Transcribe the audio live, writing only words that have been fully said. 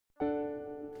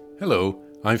Hello,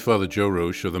 I'm Father Joe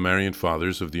Roche of the Marian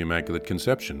Fathers of the Immaculate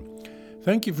Conception.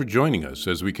 Thank you for joining us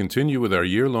as we continue with our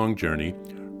year-long journey,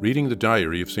 reading the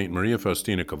diary of St. Maria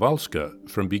Faustina Kowalska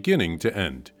from beginning to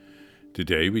end.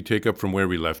 Today we take up from where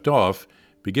we left off,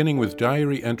 beginning with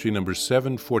diary entry number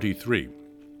 743.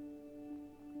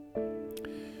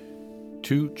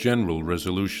 2 general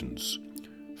resolutions.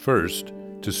 First,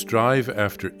 to strive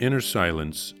after inner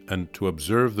silence and to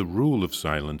observe the rule of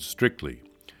silence strictly.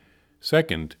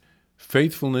 Second,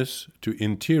 faithfulness to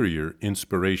interior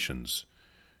inspirations,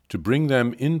 to bring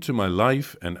them into my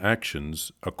life and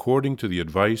actions according to the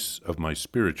advice of my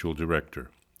spiritual director.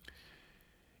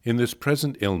 In this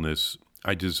present illness,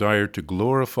 I desire to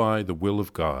glorify the will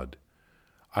of God.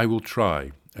 I will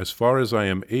try, as far as I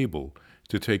am able,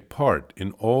 to take part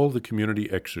in all the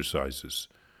community exercises.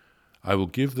 I will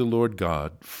give the Lord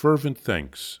God fervent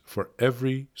thanks for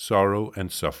every sorrow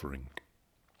and suffering.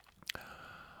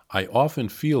 I often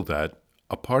feel that,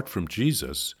 apart from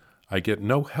Jesus, I get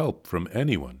no help from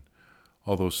anyone,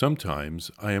 although sometimes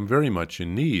I am very much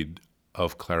in need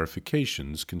of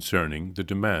clarifications concerning the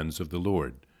demands of the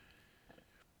Lord.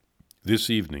 This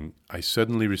evening, I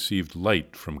suddenly received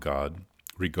light from God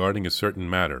regarding a certain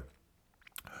matter.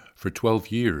 For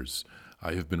 12 years,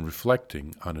 I have been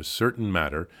reflecting on a certain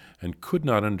matter and could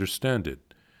not understand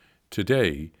it.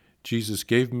 Today, Jesus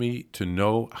gave me to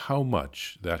know how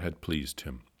much that had pleased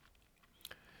him.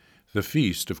 The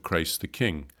Feast of Christ the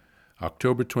King,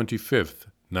 October 25th,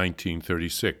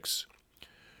 1936.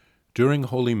 During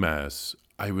Holy Mass,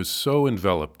 I was so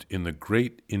enveloped in the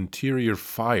great interior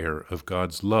fire of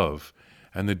God's love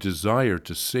and the desire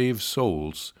to save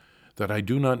souls that I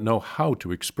do not know how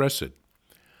to express it.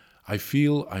 I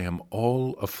feel I am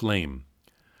all aflame.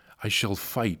 I shall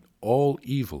fight all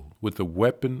evil with the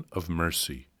weapon of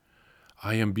mercy.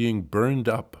 I am being burned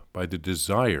up by the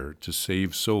desire to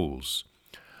save souls.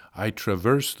 I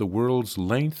traverse the world's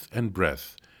length and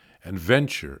breadth and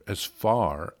venture as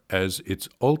far as its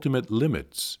ultimate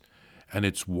limits and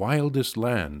its wildest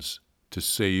lands to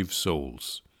save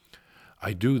souls.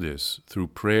 I do this through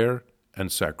prayer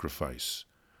and sacrifice.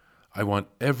 I want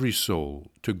every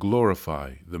soul to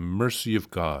glorify the mercy of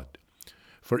God,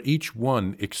 for each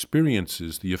one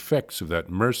experiences the effects of that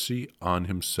mercy on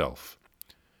himself.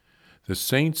 The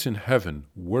saints in heaven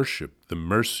worship the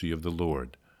mercy of the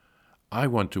Lord. I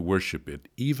want to worship it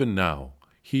even now,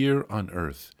 here on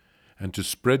earth, and to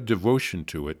spread devotion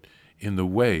to it in the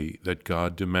way that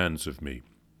God demands of me.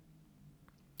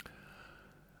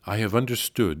 I have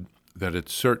understood that at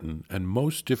certain and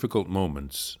most difficult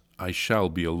moments I shall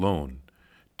be alone,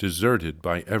 deserted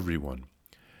by everyone,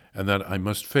 and that I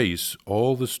must face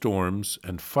all the storms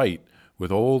and fight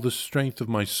with all the strength of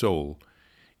my soul,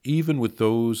 even with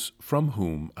those from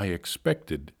whom I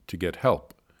expected to get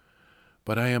help.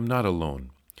 But I am not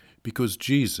alone, because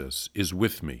Jesus is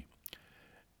with me,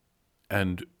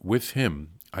 and with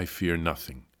him I fear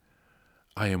nothing.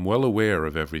 I am well aware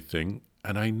of everything,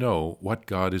 and I know what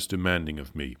God is demanding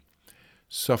of me.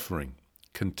 Suffering,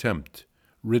 contempt,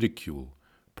 ridicule,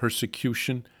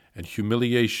 persecution, and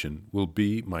humiliation will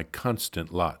be my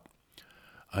constant lot.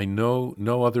 I know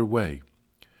no other way.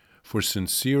 For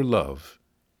sincere love,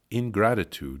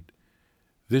 ingratitude,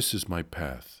 this is my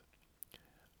path,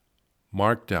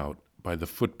 marked out by the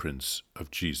footprints of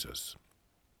Jesus.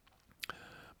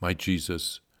 My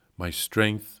Jesus, my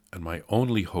strength and my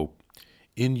only hope,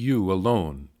 in you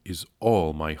alone is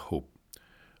all my hope.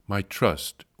 My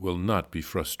trust will not be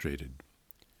frustrated.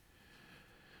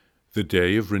 The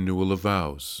Day of Renewal of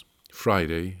Vows,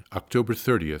 Friday, October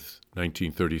 30th,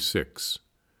 1936.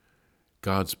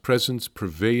 God's presence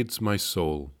pervades my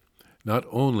soul, not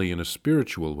only in a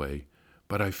spiritual way,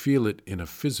 but I feel it in a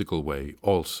physical way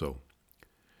also.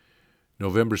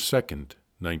 November 2nd,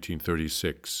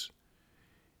 1936.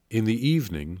 In the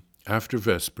evening, after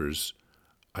Vespers,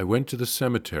 I went to the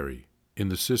cemetery in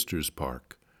the Sisters'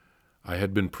 Park. I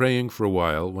had been praying for a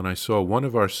while when I saw one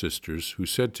of our sisters who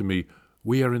said to me,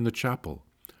 "We are in the chapel."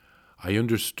 I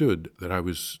understood that I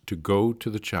was to go to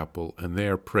the chapel and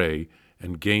there pray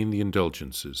and gain the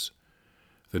indulgences.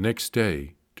 The next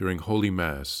day, during Holy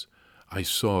Mass, I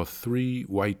saw 3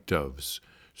 white doves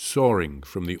soaring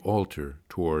from the altar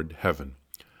toward heaven.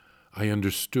 I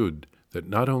understood that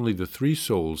not only the 3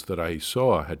 souls that I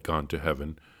saw had gone to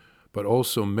heaven, but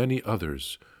also many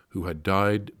others who had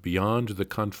died beyond the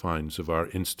confines of our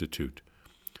institute.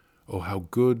 Oh, how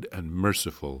good and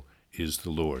merciful is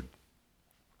the Lord.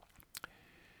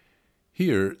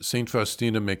 Here, St.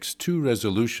 Faustina makes 2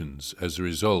 resolutions as a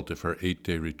result of her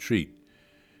 8-day retreat: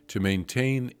 to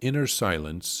maintain inner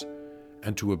silence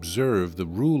and to observe the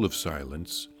rule of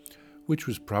silence, which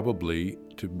was probably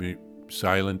to keep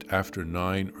silent after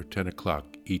 9 or 10 o'clock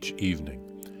each evening,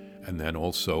 and then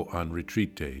also on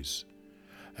retreat days,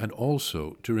 and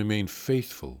also to remain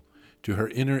faithful to her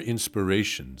inner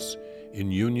inspirations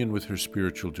in union with her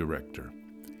spiritual director.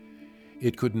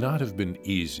 It could not have been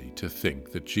easy to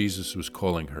think that Jesus was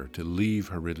calling her to leave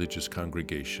her religious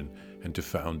congregation and to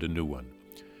found a new one,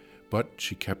 but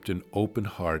she kept an open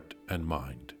heart and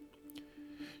mind.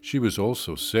 She was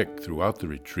also sick throughout the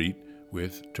retreat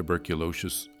with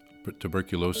tuberculosis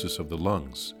of the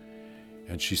lungs,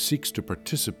 and she seeks to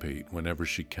participate whenever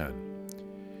she can.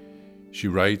 She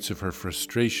writes of her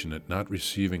frustration at not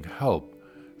receiving help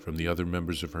from the other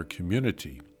members of her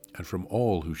community and from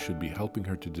all who should be helping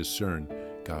her to discern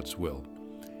God's will.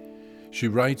 She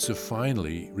writes of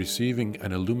finally receiving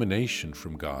an illumination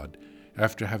from God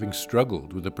after having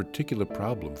struggled with a particular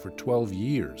problem for 12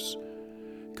 years.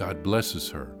 God blesses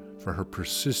her for her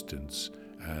persistence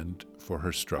and for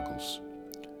her struggles.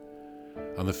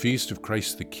 On the feast of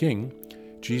Christ the King,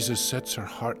 Jesus sets her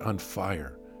heart on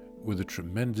fire with a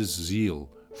tremendous zeal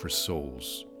for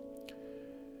souls.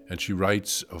 And she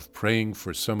writes of praying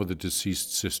for some of the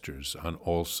deceased sisters on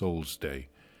All Souls' Day,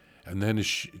 and then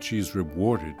she is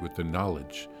rewarded with the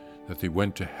knowledge that they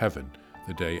went to heaven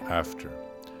the day after,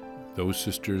 those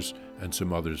sisters and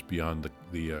some others beyond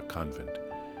the convent.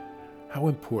 How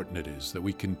important it is that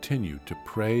we continue to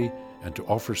pray and to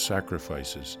offer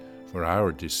sacrifices for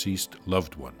our deceased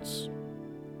loved ones.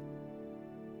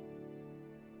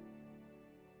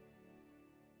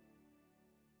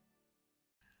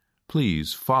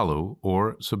 Please follow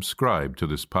or subscribe to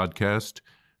this podcast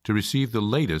to receive the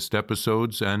latest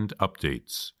episodes and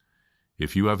updates.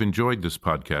 If you have enjoyed this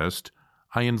podcast,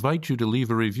 I invite you to leave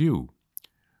a review.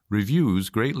 Reviews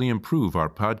greatly improve our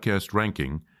podcast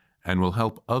ranking and will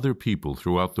help other people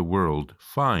throughout the world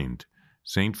find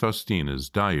St. Faustina's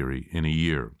Diary in a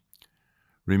Year.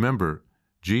 Remember,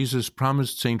 Jesus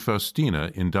promised St.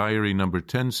 Faustina in Diary number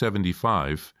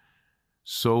 1075,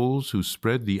 souls who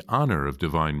spread the honor of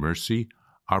divine mercy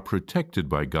are protected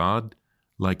by God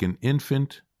like an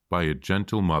infant by a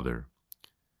gentle mother.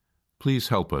 Please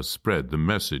help us spread the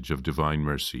message of divine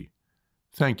mercy.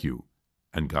 Thank you,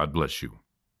 and God bless you.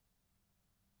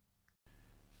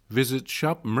 Visit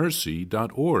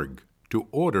shopmercy.org to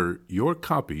order your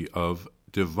copy of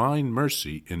Divine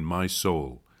Mercy in My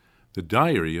Soul, the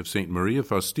Diary of St. Maria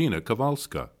Faustina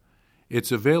Kowalska. It's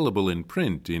available in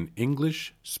print in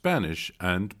English, Spanish,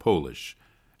 and Polish,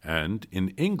 and in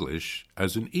English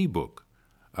as an e-book,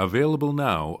 available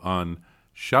now on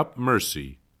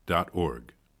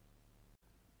shopmercy.org.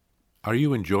 Are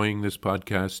you enjoying this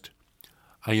podcast?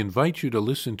 I invite you to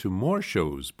listen to more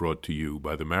shows brought to you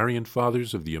by the Marian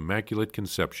Fathers of the Immaculate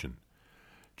Conception.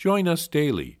 Join us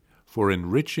daily for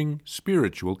enriching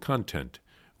spiritual content,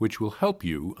 which will help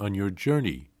you on your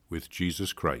journey with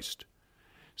Jesus Christ.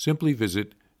 Simply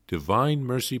visit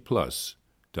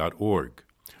DivineMercyPlus.org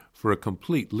for a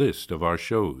complete list of our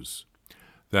shows.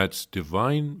 That's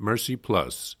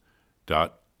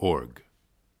DivineMercyPlus.org.